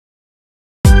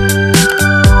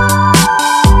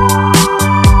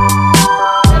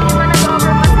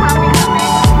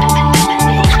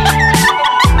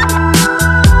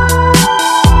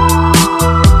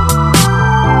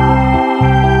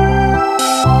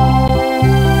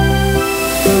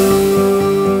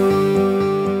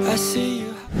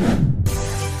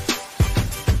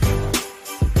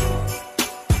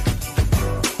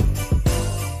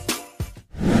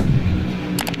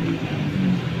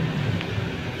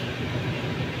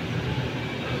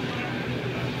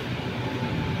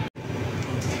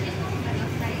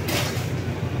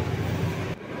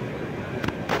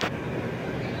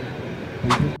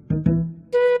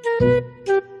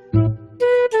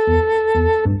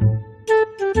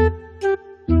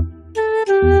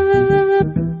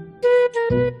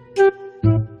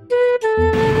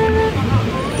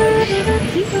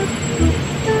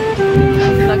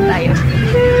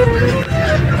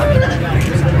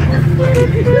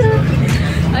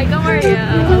Ay, Kamaria.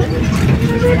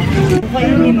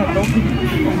 Kainin mo to.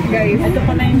 Guys, ito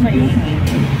pa na yung maingay.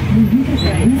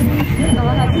 Guys,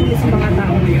 nakakatili sa mga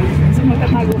tao yun. So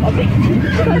magtatago kami.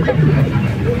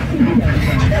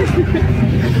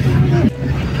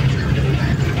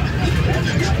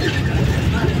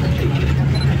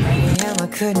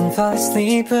 Couldn't fall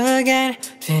asleep again.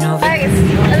 Guys,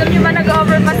 alam niyo ba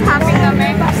nag-overpass hopping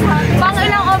kami? Pang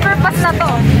ilang overpass na to?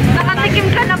 Nakatikim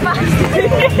ka na ba?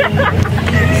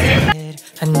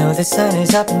 I know the sun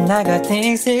is up and I got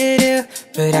things to do,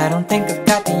 but I don't think I've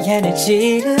got the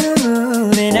energy to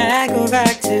move. And I go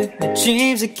back to my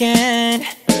dreams again,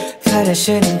 but I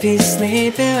shouldn't be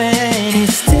sleeping when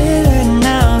it's daylight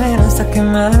now and I'm stuck in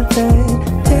my bed.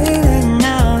 Daylight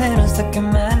now and I'm stuck in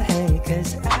my head,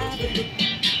 'cause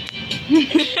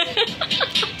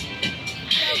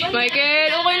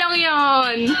Michael, okay lang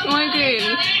yan.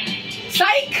 Michael.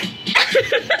 Psych!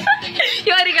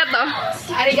 Yung arigato.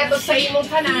 Arigato sa imong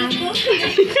ka na.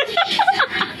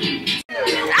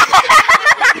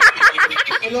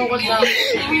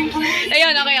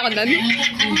 Ayun, okay ako doon.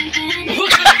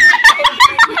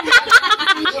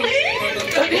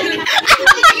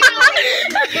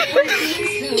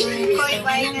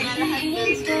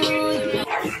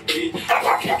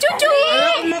 Chuchu!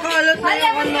 Alam, makalat na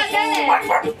yung anak ko.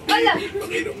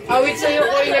 Awit sa'yo,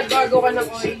 Koy. Nagbago ka na,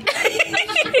 Koy.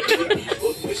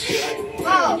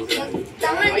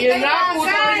 Ayun na,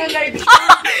 puto ka na live.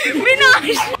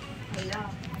 Binash!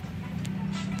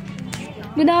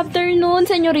 Good afternoon,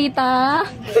 senyorita.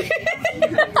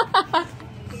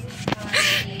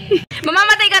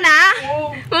 Mamamatay ka na?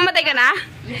 Mamamatay ka na?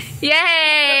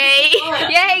 Yay!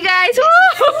 Yay, guys!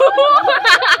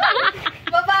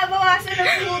 Babawasan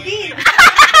ng hugin.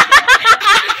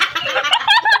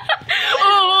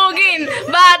 Uhugin!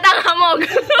 Batang hamog!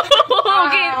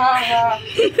 Uhugin!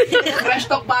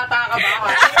 Fresh talk bata ka ba?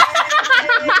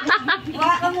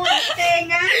 Baka mo ang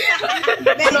tenga.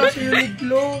 Wala si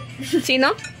Uniqlo.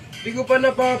 Sino? Hindi ko pa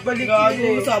napapalik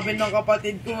yun. Sabi ng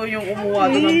kapatid ko yung kumuha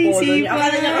doon ng polo niya.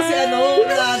 Akala niya kasi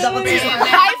dapat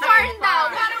Hi, Farn daw!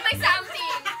 Parang may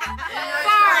something!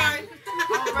 Farn!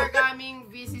 overcoming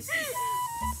vicissitudes.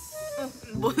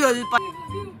 Bulol pa.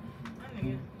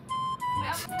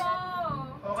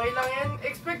 Okay lang yan.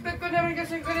 Expected ko na rin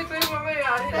kasi ganito yung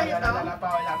mangyayari. Wala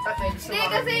pa. Hindi,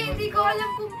 kasi hindi ko alam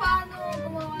kung paano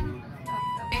gumawa ng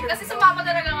Kasi sumama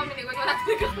talaga kami ni Gwen. Wala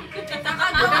talaga kami.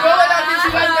 Di ba wala din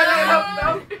sila na lang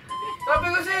laptop? Sabi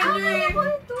ko sa inyo eh.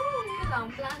 Yun lang,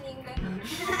 planning gano'n.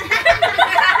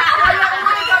 Kaya ko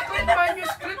nga dapat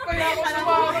manuscript kaya ako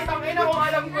sumama. Tangin ako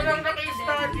alam ko lang na case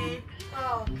study.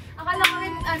 Oo. Akala ko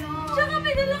rin, tsaka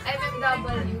may dala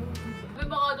MMW. May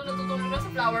baka doon natutulog na sa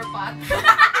flower pot.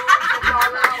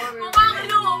 Mukhang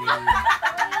lupa.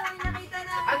 Nakita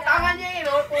na. ang tanga niya eh,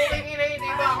 no? Puking ina, hindi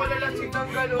ba ako lalasing ng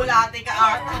gano'n? Bulate ka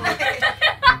ata.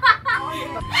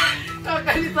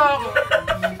 Kakalito ako.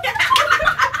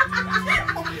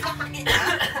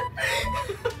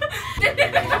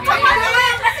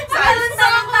 Salon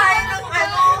tayo ng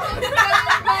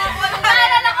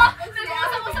Naalala ko,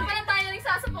 nag-uusap-usap pa lang tayo ng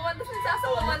nagsasapawan, tapos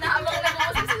nagsasapawan na habang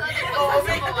nag-uusap sa natin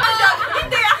pagsasapawan.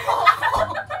 Hindi ako.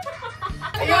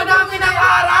 Ayaw namin ang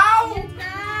araw!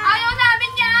 Ayaw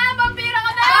namin yan! Vampira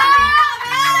ka na!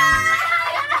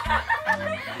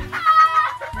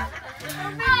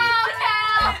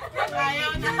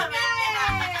 Ayaw namin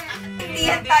yan. Hindi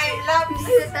yan time lapse.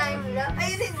 Hindi time lapse.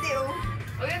 Ayun, hindi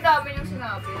Uy, ang dami yung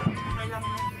sinabi.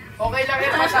 Okay lang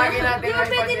yan, masagin natin. Di ba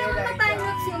pwede naman na time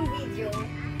lapse yung video?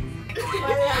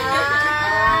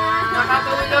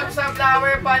 Nakatulog sa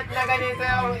flower pot na ganito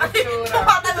yung itsura.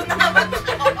 Patalon na naman.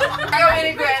 Kayo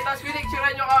ni Gwen, tapos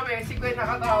pinicturean nyo kami. Si Gwen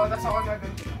nakatawa, tapos ako na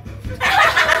doon.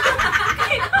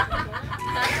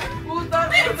 Puta,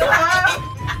 puta ka!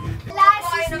 Last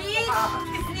snitch!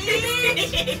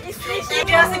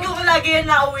 Kaya siguro lagi yan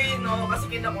nauwi, no? Kasi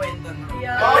kinakwento na.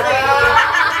 Okay!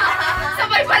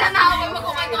 Sabay pala na ako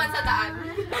magkukwentuhan sa daan.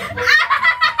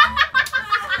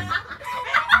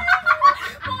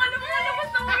 Mga lumabas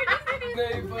na word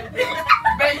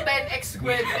Ben 10 x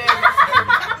Gwen 10.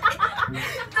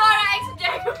 Dora X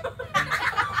Jacob.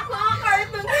 Mga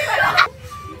cartoons pala.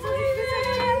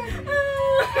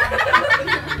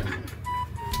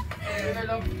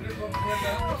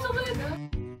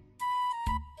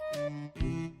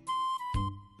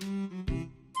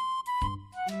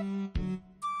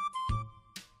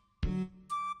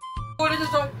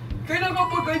 Kailan ka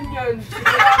pa ganyan?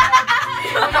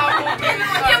 Wala po grade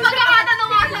 9. Yung pagkakatanong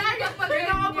nga lang kapag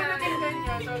Kailan ka pa naging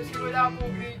ganyan? Tapos wala po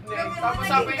grade 9. Tapos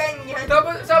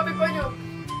ganyan. sabi pa nyo,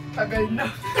 tagal na.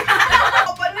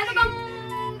 Ano bang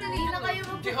kanina kayo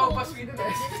J Jehovah's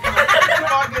Witness.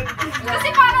 Kasi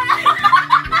parang...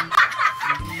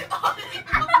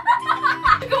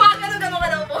 Gumagano-gano ka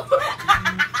daw po.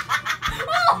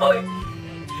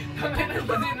 Kami na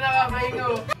ba din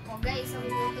nakakaingaw? Oh guys, ang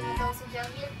buto na daw si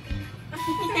Jamil.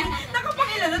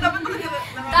 Nakapangila na, dapat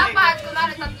Dapat,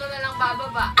 kunwari tatlo na lang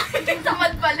bababa.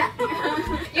 Tamad pala.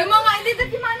 Yung mga, hindi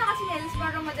dati mga nakasinelas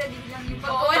para madali lang yung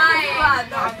Oo, pagkumain.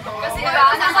 Kasi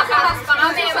nasa kakas pa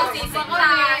kami,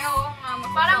 magsisiklas.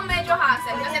 Parang medyo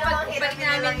hassle. Kasi pag balik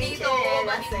namin dito,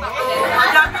 balik pa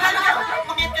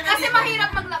kami. Kasi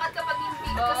mahirap maglakad kapag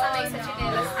hindi ka sanay sa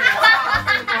chinelas.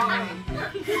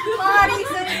 Mga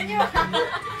reason nyo.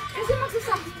 Kasi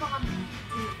magsasakit pa kami.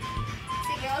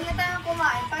 Sige, huwag na tayong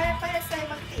kumain. Para tayo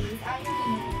mag-taste. Ayaw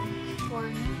mo.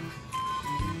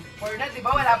 Or na, di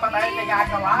ba wala pa tayong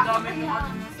nagagawa? Dami mo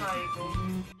ano na psycho.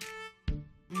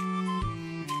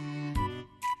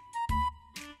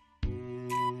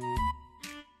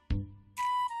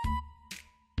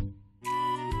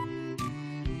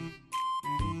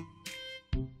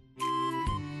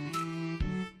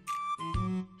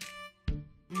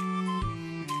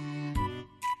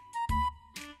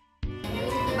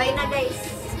 Bye na guys.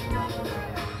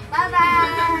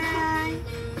 Bye-bye.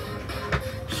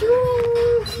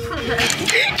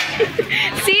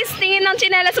 Sis, tingin ng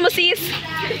chinelas mo, sis.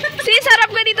 Sis, harap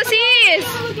ka dito, sis.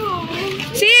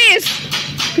 Sis.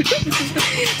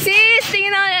 Sis, tingin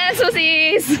ng chinelas mo,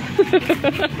 sis.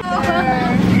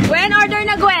 Gwen, order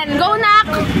na Gwen. Go, nak.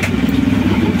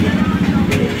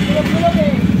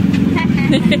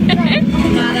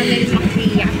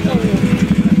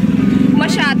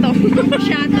 Masyado.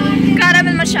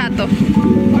 Caramel masyado.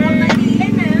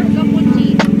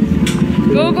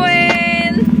 Go, Gwen.